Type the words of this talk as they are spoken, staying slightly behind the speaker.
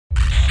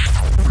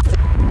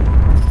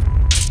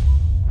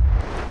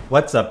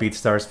What's up,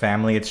 BeatStars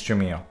family? It's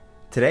Jamil.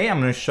 Today I'm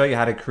going to show you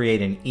how to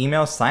create an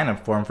email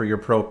sign-up form for your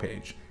pro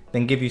page,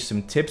 then give you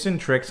some tips and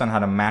tricks on how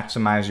to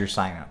maximize your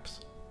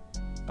sign-ups.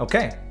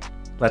 Okay,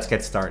 let's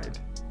get started.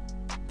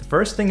 The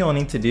first thing you'll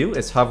need to do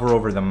is hover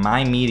over the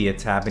My Media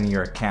tab in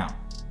your account.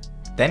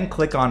 Then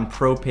click on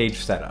Pro Page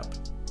Setup.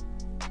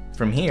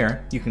 From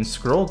here, you can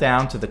scroll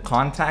down to the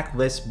Contact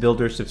List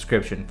Builder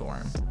subscription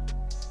form.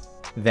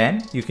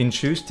 Then you can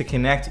choose to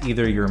connect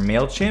either your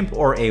MailChimp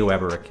or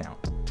Aweber account.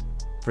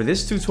 For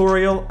this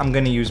tutorial, I'm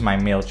going to use my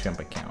MailChimp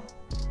account.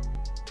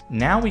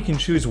 Now we can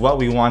choose what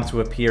we want to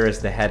appear as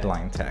the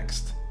headline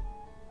text.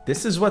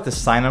 This is what the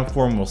sign-up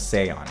form will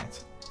say on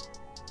it.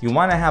 You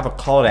want to have a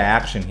call to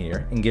action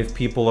here and give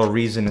people a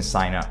reason to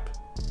sign up.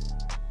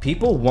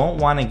 People won't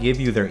want to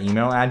give you their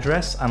email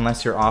address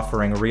unless you're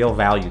offering real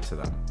value to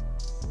them.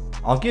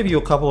 I'll give you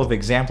a couple of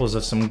examples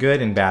of some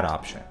good and bad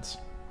options.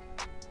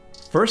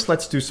 First,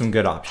 let's do some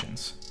good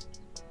options.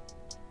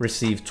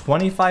 Receive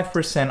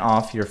 25%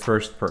 off your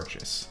first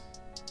purchase.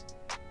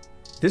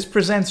 This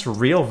presents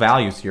real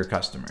value to your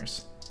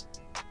customers.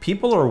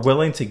 People are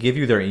willing to give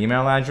you their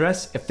email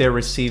address if they're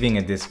receiving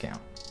a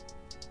discount.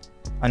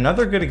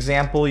 Another good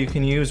example you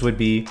can use would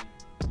be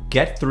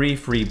get 3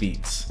 free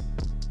beats.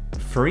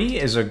 Free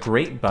is a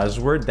great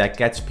buzzword that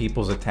gets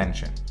people's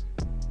attention.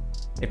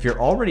 If you're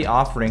already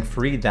offering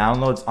free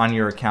downloads on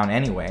your account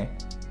anyway,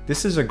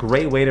 this is a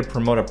great way to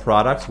promote a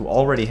product you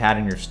already had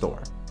in your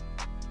store.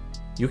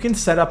 You can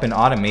set up an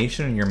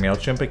automation in your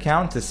MailChimp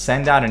account to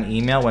send out an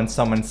email when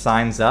someone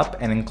signs up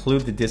and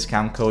include the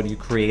discount code you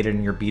created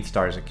in your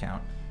BeatStars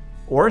account,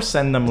 or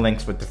send them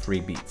links with the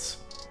free beats.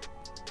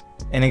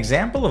 An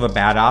example of a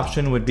bad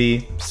option would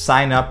be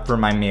sign up for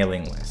my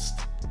mailing list.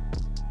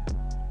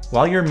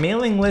 While your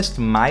mailing list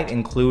might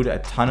include a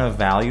ton of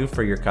value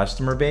for your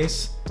customer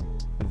base,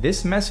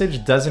 this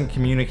message doesn't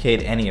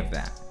communicate any of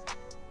that.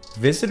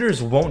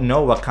 Visitors won't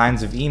know what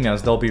kinds of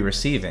emails they'll be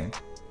receiving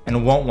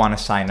and won't want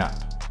to sign up.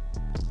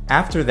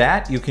 After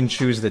that, you can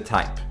choose the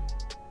type.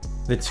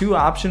 The two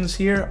options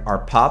here are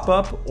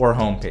pop-up or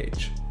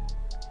homepage.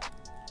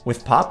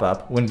 With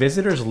pop-up, when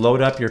visitors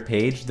load up your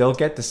page, they'll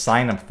get the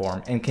sign-up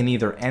form and can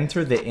either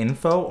enter the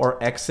info or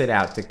exit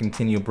out to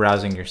continue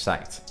browsing your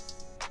site.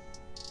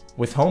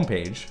 With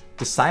homepage,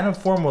 the sign-up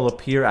form will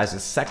appear as a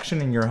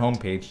section in your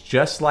homepage,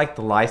 just like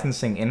the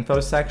licensing info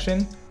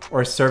section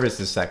or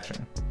services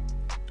section.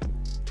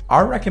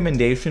 Our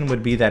recommendation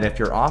would be that if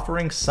you're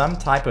offering some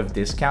type of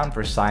discount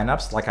for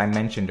signups, like I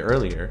mentioned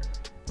earlier,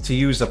 to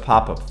use a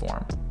pop-up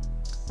form.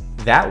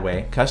 That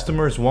way,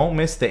 customers won't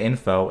miss the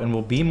info and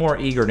will be more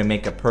eager to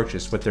make a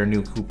purchase with their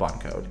new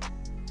coupon code.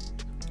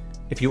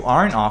 If you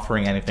aren't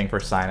offering anything for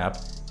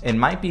signup, it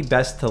might be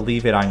best to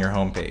leave it on your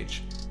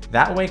homepage.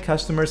 That way,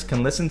 customers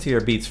can listen to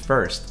your beats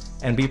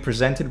first and be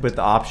presented with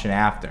the option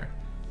after.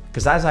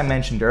 Because as I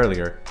mentioned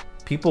earlier,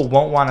 people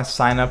won't want to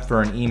sign up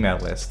for an email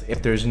list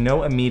if there's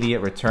no immediate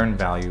return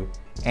value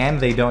and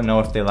they don't know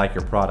if they like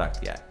your product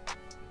yet.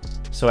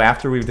 So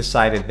after we've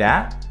decided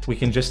that, we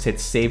can just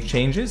hit Save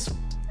Changes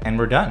and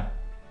we're done.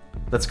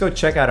 Let's go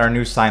check out our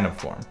new sign-up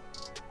form.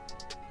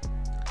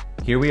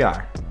 Here we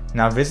are.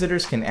 Now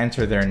visitors can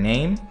enter their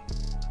name,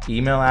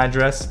 email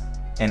address,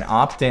 and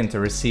opt in to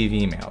receive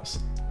emails.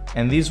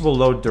 And these will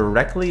load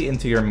directly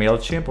into your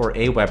MailChimp or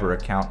Aweber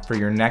account for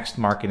your next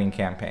marketing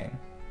campaign.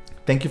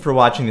 Thank you for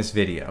watching this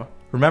video.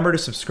 Remember to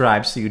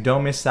subscribe so you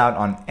don't miss out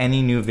on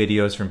any new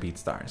videos from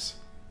BeatStars.